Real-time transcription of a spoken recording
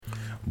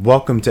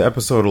Welcome to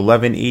episode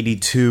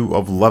 1182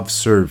 of Love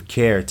Serve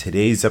Care.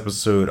 Today's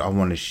episode, I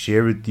want to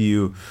share with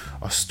you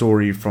a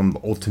story from the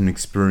Ultimate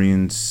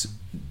Experience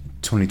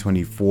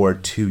 2024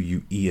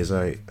 2UE, as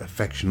I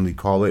affectionately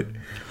call it.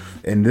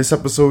 And this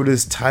episode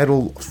is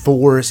titled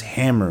Thor's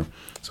Hammer.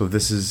 So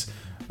this is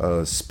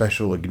a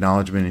special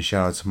acknowledgement and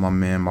shout out to my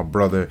man, my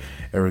brother,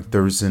 Eric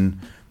Thurston,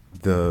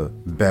 the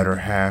better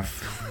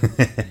half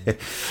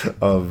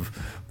of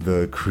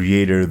the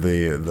creator,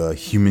 the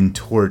human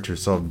torch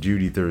herself,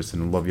 Judy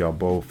Thurston. I love y'all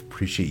both.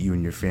 Appreciate you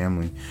and your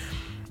family.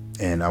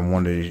 And I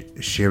want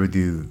to share with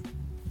you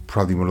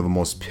probably one of the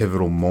most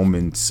pivotal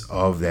moments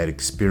of that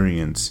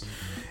experience.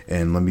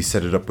 And let me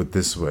set it up with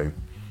this way.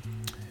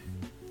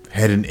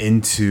 Heading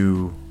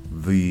into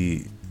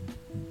the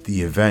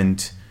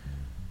event,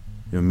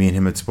 me and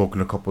him had spoken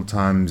a couple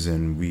times,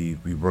 and we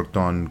worked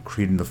on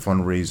creating the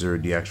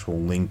fundraiser, the actual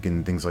link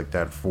and things like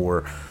that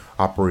for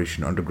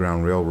Operation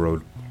Underground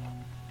Railroad.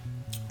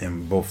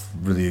 And we both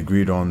really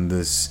agreed on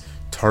this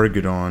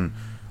target on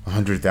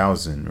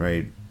 100,000,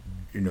 right?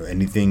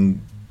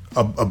 Anything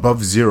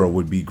above zero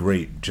would be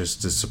great,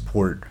 just to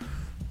support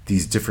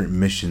these different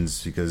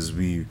missions, because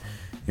we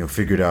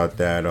figured out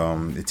that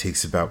it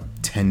takes about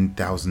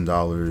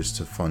 $10,000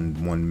 to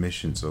fund one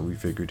mission. So we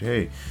figured,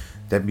 hey,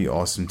 that'd be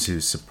awesome to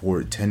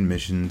support 10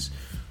 missions.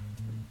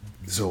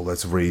 So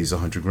let's raise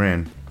 100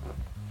 grand.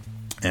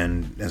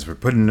 And as we're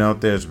putting it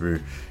out there, as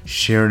we're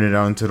sharing it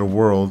out into the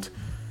world,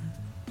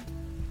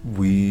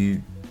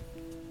 we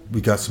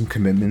got some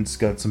commitments,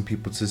 got some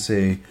people to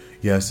say,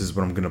 yes, this is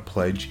what I'm going to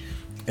pledge.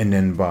 And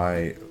then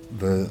by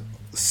the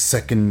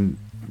second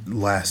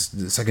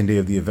day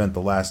of the event,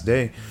 the last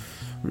day,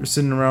 we were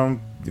sitting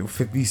around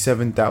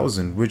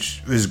 57,000,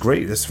 which is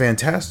great. That's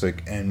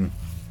fantastic. And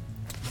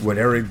what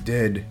Eric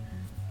did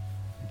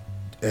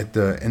at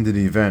the end of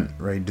the event,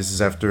 right? This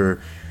is after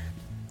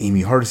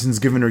Amy Hardison's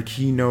given her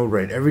keynote,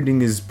 right?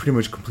 Everything is pretty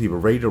much complete. We're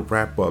ready to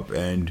wrap up,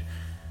 and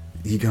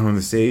he got on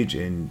the stage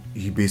and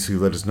he basically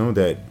let us know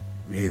that,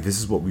 hey, this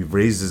is what we've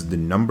raised as the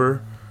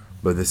number,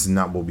 but this is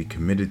not what we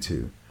committed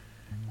to.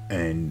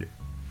 And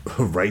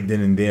right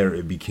then and there,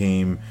 it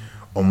became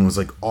almost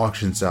like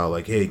auction style,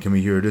 like, hey, can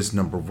we hear this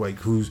number? Like,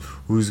 who's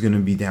gonna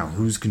be down?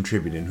 Who's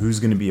contributing? Who's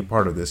gonna be a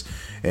part of this?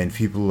 And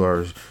people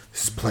are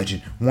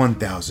pledging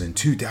 1,000,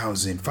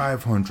 2,000,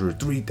 500,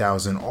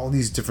 3,000. All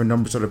these different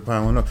numbers started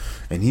piling up,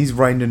 and he's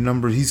writing the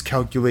numbers, he's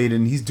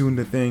calculating, he's doing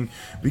the thing.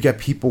 We got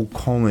people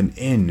calling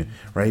in,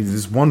 right?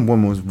 This one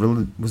woman was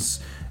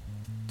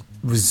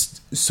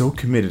so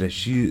committed that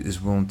she is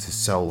willing to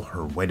sell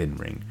her wedding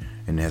ring,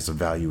 and it has a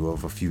value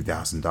of a few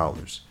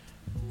 $1,000s.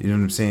 You know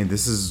what I'm saying?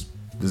 This is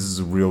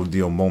a real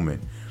deal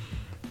moment.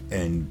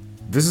 And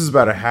this is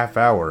about a half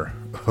hour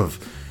of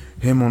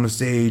him on the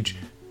stage,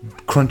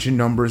 crunching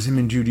numbers, him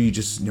and Judy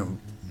just,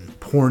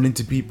 pouring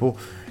into people.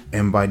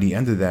 And by the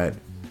end of that,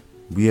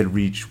 we had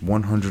reached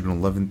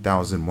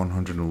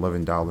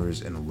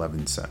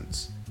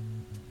 $111,111.11.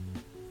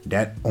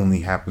 That only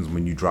happens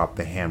when you drop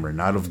the hammer,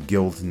 not of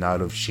guilt, not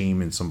of shame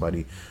in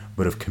somebody,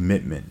 but of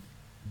commitment,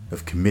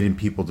 of committing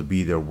people to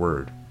be their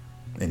word.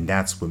 And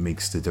that's what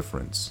makes the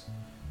difference.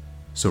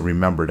 So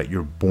remember that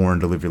you're born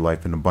to live your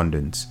life in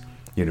abundance.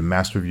 You're the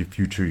master of your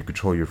future, you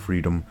control your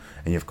freedom,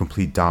 and you have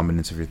complete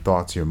dominance of your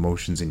thoughts, your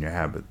emotions, and your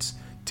habits.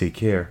 Take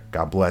care.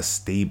 God bless.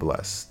 Stay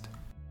blessed.